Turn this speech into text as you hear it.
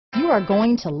are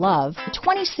going to love the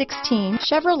 2016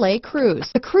 Chevrolet Cruze.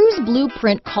 The Cruze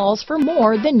blueprint calls for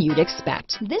more than you'd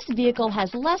expect. This vehicle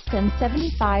has less than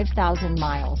 75,000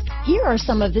 miles. Here are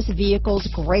some of this vehicle's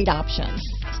great options: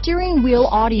 steering wheel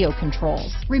audio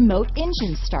controls, remote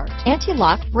engine start,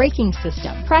 anti-lock braking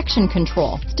system, traction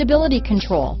control, stability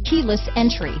control, keyless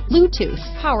entry, Bluetooth,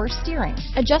 power steering,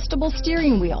 adjustable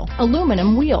steering wheel,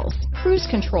 aluminum wheels, cruise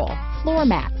control, floor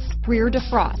mats, rear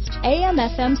defrost,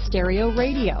 AM/FM stereo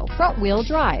radio, front wheel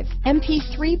drive,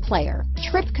 MP3 player,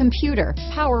 trip computer,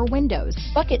 power windows,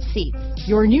 bucket seats.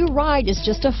 Your new ride is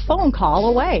just a phone call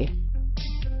away.